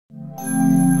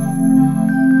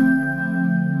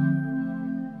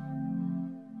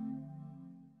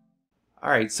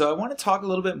Alright, so I want to talk a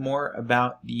little bit more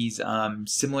about these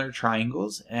similar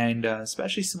triangles, and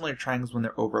especially similar triangles when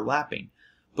they're overlapping.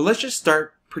 But let's just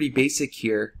start pretty basic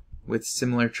here with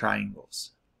similar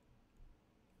triangles.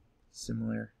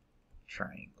 Similar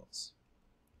triangles.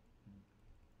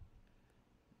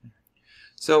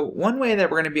 So one way that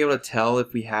we're going to be able to tell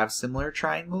if we have similar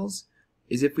triangles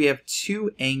is if we have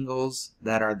two angles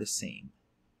that are the same.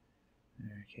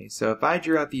 Okay, so if I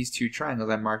drew out these two triangles,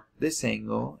 I marked this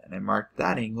angle and I marked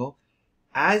that angle.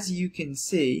 As you can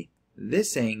see,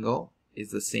 this angle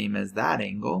is the same as that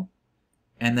angle,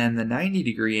 and then the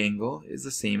 90-degree angle is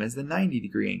the same as the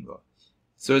 90-degree angle.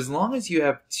 So as long as you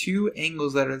have two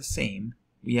angles that are the same,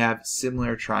 we have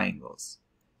similar triangles.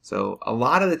 So a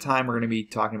lot of the time we're going to be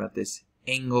talking about this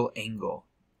angle-angle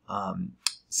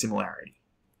similarity.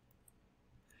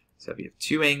 So if you have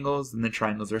two angles, then the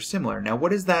triangles are similar. Now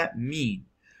what does that mean?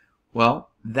 Well,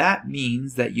 that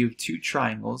means that you have two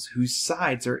triangles whose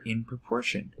sides are in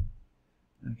proportion.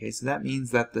 Okay, so that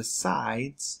means that the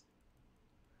sides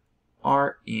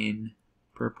are in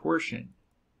proportion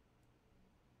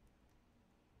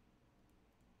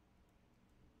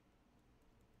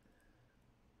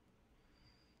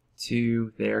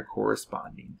to their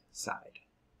corresponding side.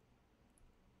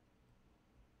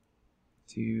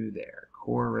 To their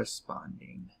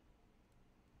corresponding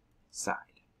side.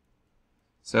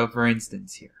 So for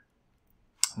instance here,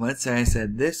 let's say I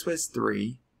said this was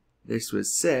 3, this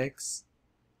was 6,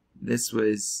 this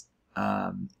was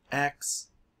x,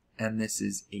 and this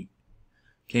is 8.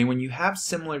 Okay, when you have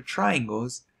similar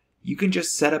triangles, you can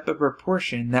just set up a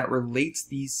proportion that relates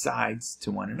these sides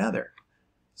to one another.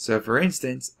 So for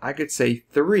instance, I could say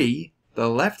 3, the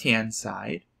left-hand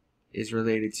side, is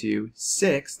related to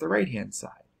 6, the right-hand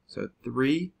side. So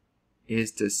 3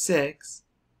 is to 6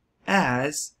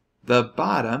 as the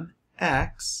bottom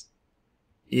x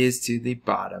is to the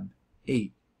bottom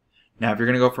 8. Now if you're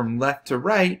going to go from left to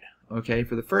right, okay,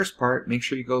 for the first part, make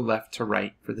sure you go left to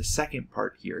right for the second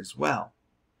part here as well.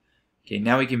 Okay,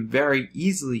 now we can very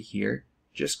easily here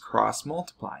just cross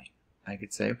multiply. I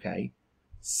could say, okay,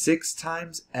 6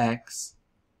 times x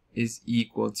is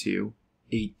equal to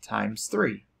 8 times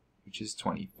 3, which is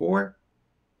 24.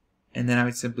 And then I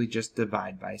would simply just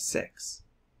divide by 6.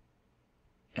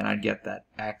 And I'd get that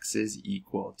x is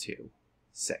equal to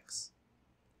 6.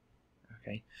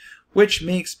 Okay, which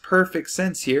makes perfect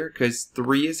sense here because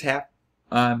 3 is half,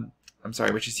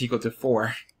 which is equal to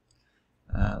 4.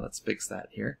 Let's fix that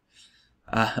here.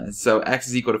 So x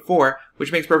is equal to 4,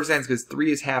 which makes perfect sense because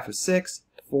 3 is half of 6,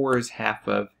 4 is half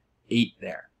of 8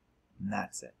 there. And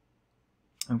that's it.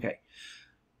 Okay.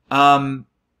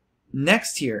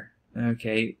 Next here,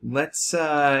 okay, let's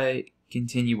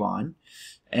continue on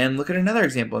and look at another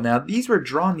example. Now, these were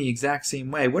drawn the exact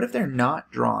same way. What if they're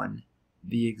not drawn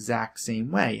the exact same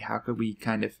way? How could we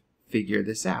kind of figure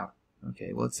this out?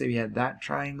 Okay, well, let's say we had that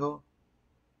triangle,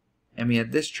 and we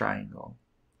had this triangle.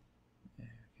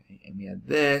 Okay, and we had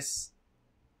this,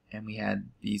 and we had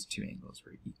these two angles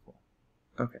were equal.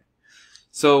 Okay,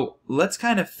 so let's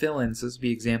kind of fill in. So this will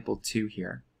be example 2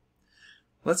 here.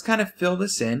 Let's kind of fill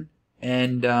this in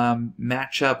and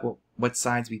match up what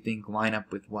sides we think line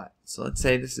up with what. So let's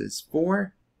say this is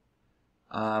 4.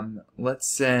 Let's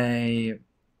say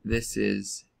this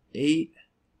is 8.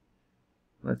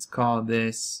 Let's call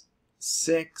this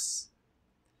 6.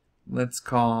 Let's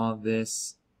call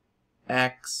this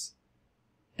x.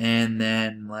 And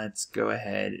then let's go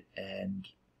ahead and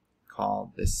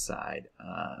call this side.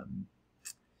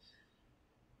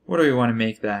 What do we want to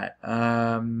make that?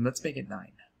 Let's make it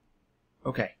 9.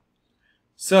 Okay.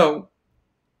 So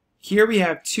here we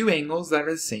have two angles that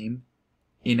are the same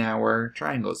in our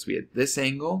triangles. We had this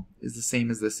angle is the same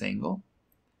as this angle.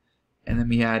 And then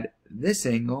we had this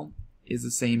angle is the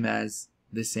same as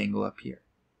this angle up here.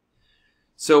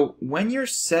 So when you're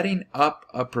setting up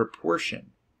a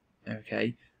proportion,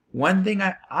 okay, one thing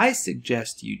I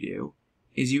suggest you do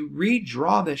is you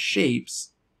redraw the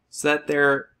shapes so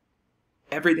that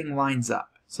everything lines up.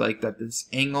 So like that this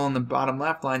angle in the bottom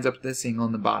left lines up with this angle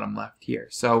in the bottom left here.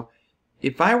 So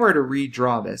if I were to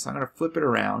redraw this, I'm going to flip it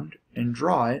around and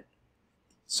draw it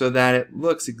so that it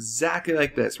looks exactly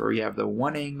like this, where we have the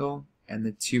 1 angle and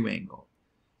the 2 angle.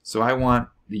 So I want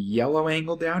the yellow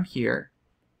angle down here,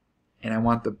 and I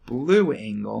want the blue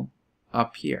angle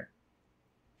up here.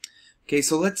 Okay,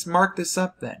 so let's mark this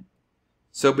up then.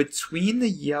 So between the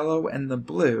yellow and the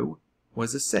blue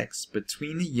was a 6.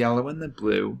 Between the yellow and the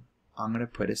blue, I'm going to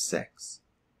put a 6.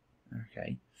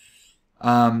 Okay.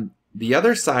 The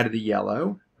other side of the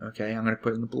yellow, okay, I'm going to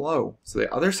put in the below. So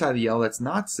the other side of the yellow that's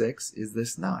not 6 is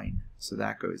this 9. So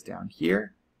that goes down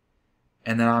here.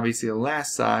 And then obviously the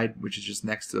last side, which is just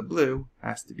next to the blue,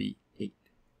 has to be 8.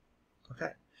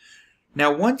 Okay.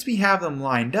 Now once we have them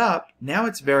lined up, now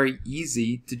it's very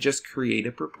easy to just create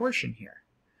a proportion here.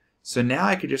 So now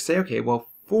I could just say, okay, well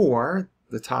 4,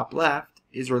 the top left,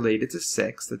 is related to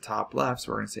 6, the top left,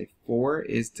 so we're going to say 4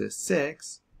 is to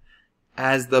 6,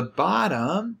 as the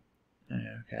bottom,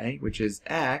 okay, which is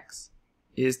x,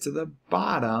 is to the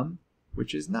bottom,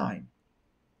 which is 9.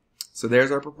 So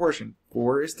there's our proportion.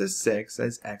 4 is to 6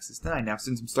 as x is to 9. Now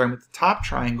since I'm starting with the top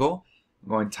triangle, I'm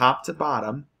going top to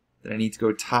bottom, then I need to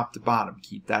go top to bottom.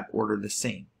 Keep that order the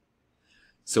same.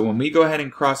 So when we go ahead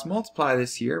and cross multiply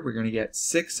this here, we're going to get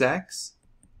 6x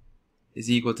is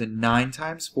equal to 9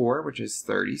 times 4, which is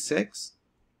 36.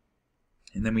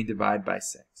 And then we divide by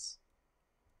 6.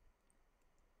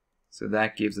 So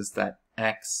that gives us that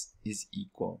x is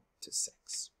equal to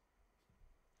 6.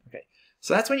 Okay,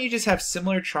 so that's when you just have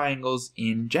similar triangles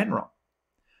in general.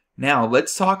 Now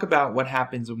let's talk about what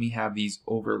happens when we have these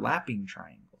overlapping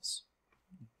triangles.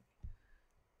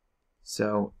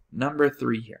 So number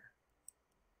 3 here.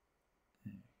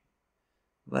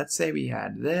 Let's say we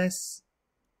had this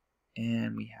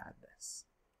and we had this.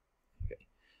 Okay.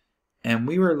 And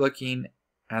we were looking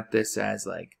at this as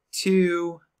like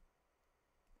 2,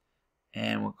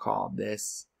 and we'll call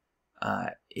this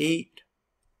 8.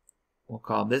 We'll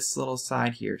call this little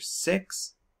side here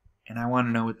 6, and I want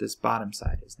to know what this bottom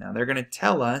side is. Now they're going to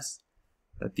tell us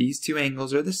that these two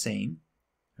angles are the same,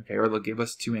 okay, or they'll give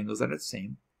us two angles that are the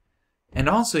same. And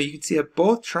also you can see that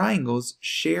both triangles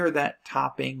share that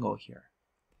top angle here.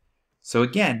 So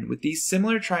again, with these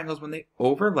similar triangles, when they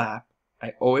overlap,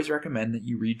 I always recommend that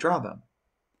you redraw them.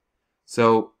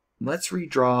 So let's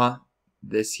redraw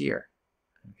this here.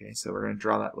 Okay, so we're going to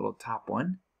draw that little top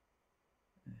one,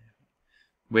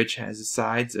 which has the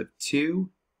sides of 2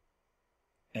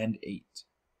 and 8. Okay.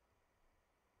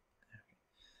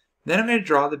 Then I'm going to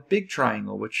draw the big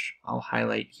triangle, which I'll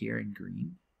highlight here in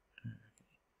green. Okay.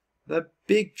 The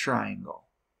big triangle.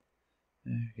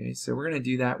 Okay, so we're going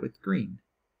to do that with green.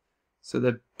 So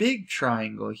the big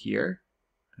triangle here,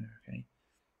 okay,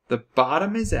 the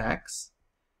bottom is x.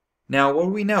 Now what do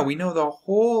we know? We know the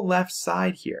whole left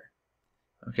side here.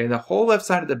 Okay, the whole left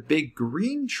side of the big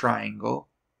green triangle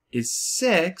is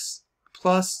 6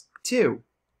 plus 2,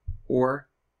 or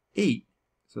 8.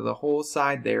 So the whole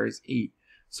side there is 8.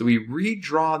 So we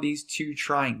redraw these two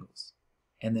triangles.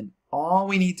 And then all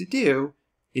we need to do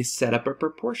is set up a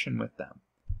proportion with them.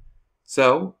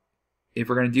 So if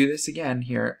we're going to do this again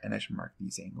here, and I should mark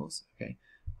these angles, okay,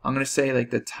 I'm going to say like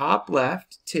the top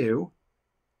left 2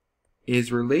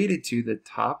 is related to the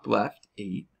top left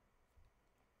 8,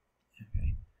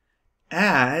 okay,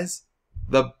 as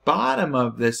the bottom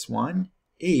of this one,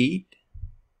 8,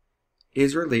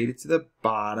 is related to the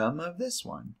bottom of this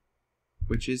one,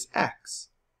 which is x.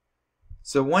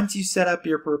 So once you set up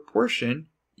your proportion,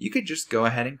 you could just go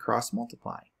ahead and cross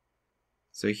multiply.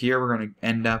 So here we're going to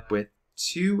end up with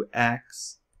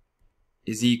 2x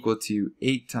is equal to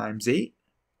 8 times 8,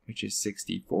 which is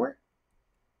 64.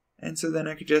 And so then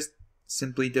I could just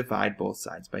simply divide both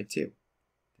sides by 2.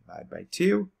 Divide by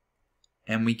 2,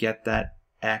 and we get that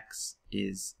x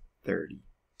is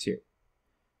 32.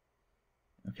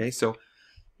 Okay, so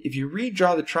if you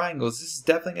redraw the triangles, this is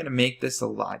definitely going to make this a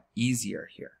lot easier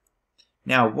here.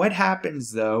 Now, what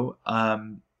happens though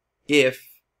if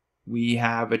we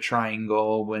have a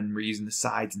triangle when we're using the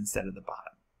sides instead of the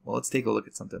bottom? Well, let's take a look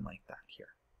at something like that here.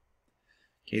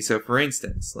 Okay, so for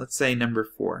instance, let's say number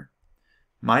 4.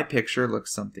 My picture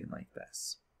looks something like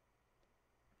this.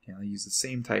 Okay, I'll use the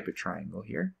same type of triangle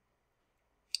here.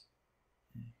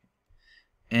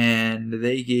 And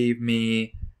they gave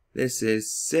me, this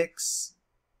is 6,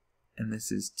 and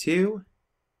this is 2.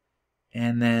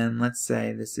 And then let's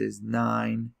say this is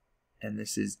 9, and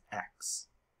this is x.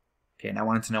 Okay, and I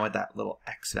wanted to know what that little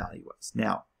x value was.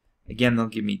 Now, again, they'll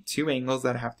give me two angles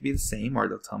that have to be the same, or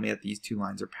they'll tell me that these two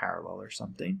lines are parallel or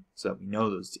something, so that we know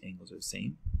those two angles are the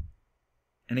same.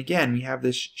 And again, we have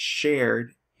this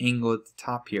shared angle at the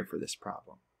top here for this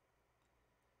problem.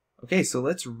 Okay, so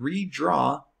let's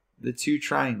redraw the two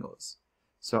triangles.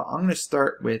 So I'm going to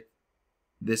start with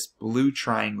this blue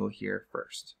triangle here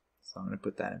first. So I'm going to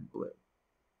put that in blue.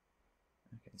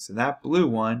 Okay, so that blue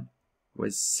one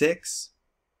was 6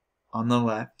 on the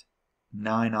left,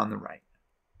 9 on the right.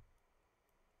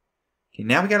 Okay,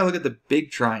 now we got to look at the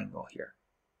big triangle here.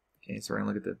 Okay, so we're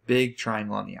going to look at the big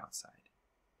triangle on the outside.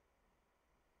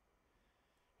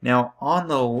 Now, on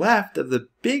the left of the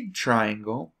big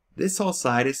triangle, this whole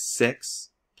side is 6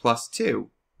 plus 2,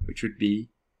 which would be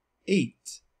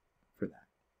 8 for that.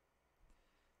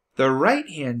 The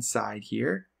right-hand side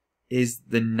here is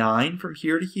the 9 from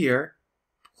here to here,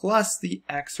 plus the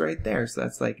x right there. So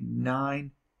that's like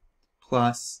 9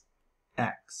 plus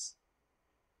x.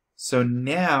 So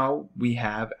now we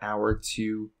have our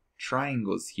two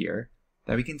triangles here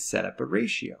that we can set up a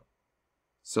ratio.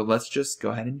 So let's just go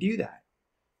ahead and do that.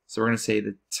 So we're going to say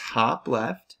the top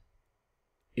left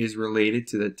is related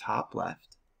to the top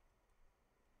left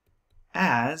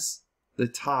as the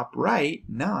top right,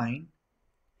 9,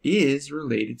 is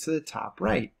related to the top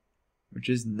right, which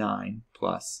is 9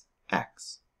 plus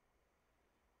x.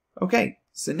 Okay,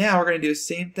 so now we're going to do the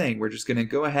same thing. We're just going to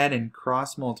go ahead and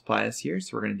cross multiply this here.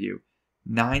 So we're going to do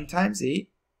 9 times 8,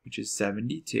 which is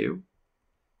 72,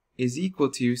 is equal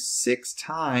to 6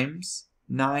 times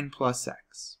 9 plus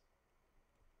x.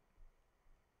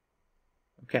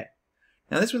 Okay,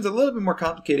 now this one's a little bit more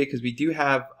complicated because we do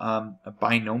have a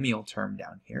binomial term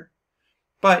down here.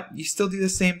 But you still do the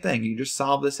same thing. You just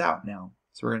solve this out now.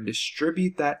 So we're going to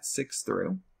distribute that 6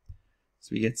 through. So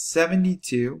we get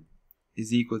 72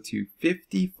 is equal to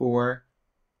 54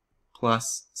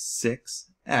 plus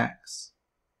 6x.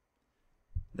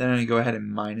 Then I'm going to go ahead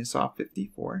and minus off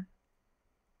 54.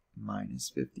 Minus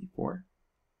 54.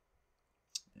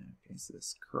 Okay, so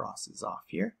this crosses off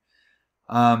here.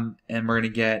 And we're going to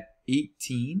get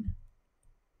 18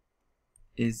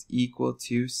 is equal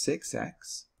to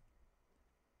 6x.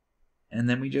 And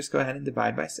then we just go ahead and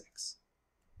divide by 6.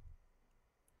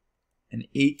 And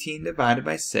 18 divided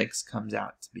by 6 comes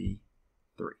out to be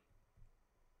 3.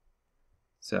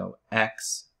 So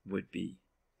x would be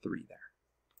 3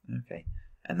 there. Okay,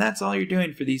 and that's all you're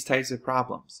doing for these types of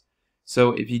problems.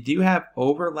 So if you do have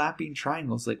overlapping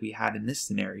triangles like we had in this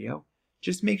scenario,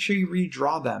 just make sure you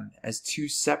redraw them as two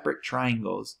separate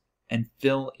triangles and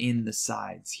fill in the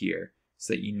sides here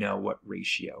so that you know what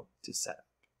ratio to set up.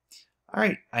 All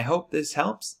right, I hope this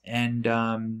helps, and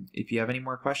if you have any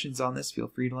more questions on this, feel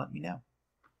free to let me know.